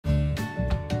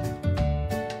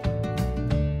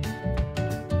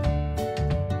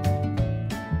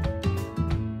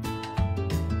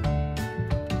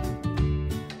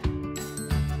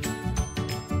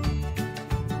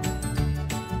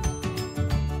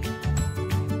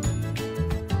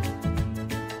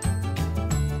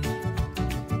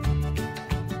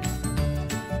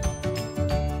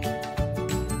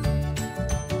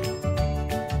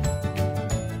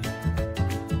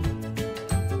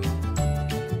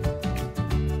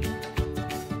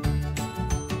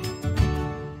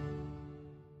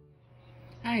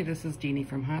Hi, this is Jeannie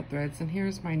from Hot Threads, and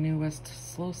here's my newest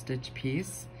slow stitch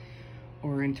piece,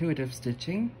 or intuitive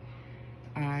stitching.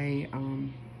 I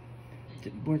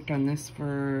worked on this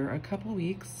for a couple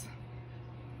weeks.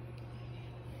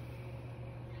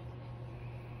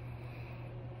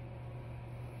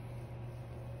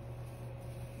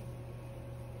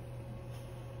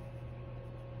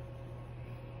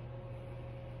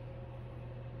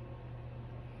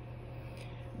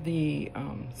 The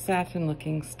satin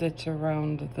looking stitch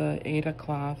around the Aida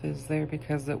cloth is there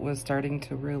because it was starting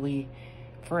to really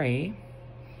fray,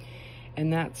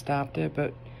 and that stopped it,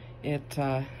 but it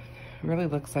really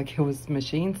looks like it was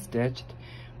machine stitched.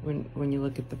 When you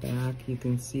look at the back, you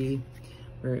can see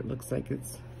where it looks like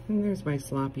it's, and there's my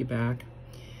sloppy back,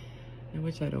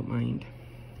 which I don't mind.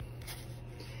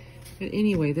 But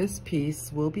anyway, this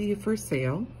piece will be for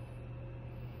sale,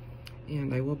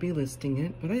 and I will be listing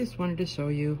it, but I just wanted to show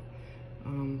you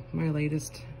my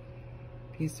latest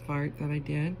piece of art that I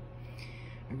did.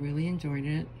 I really enjoyed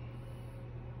it,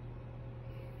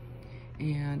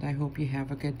 and I hope you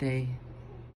have a good day.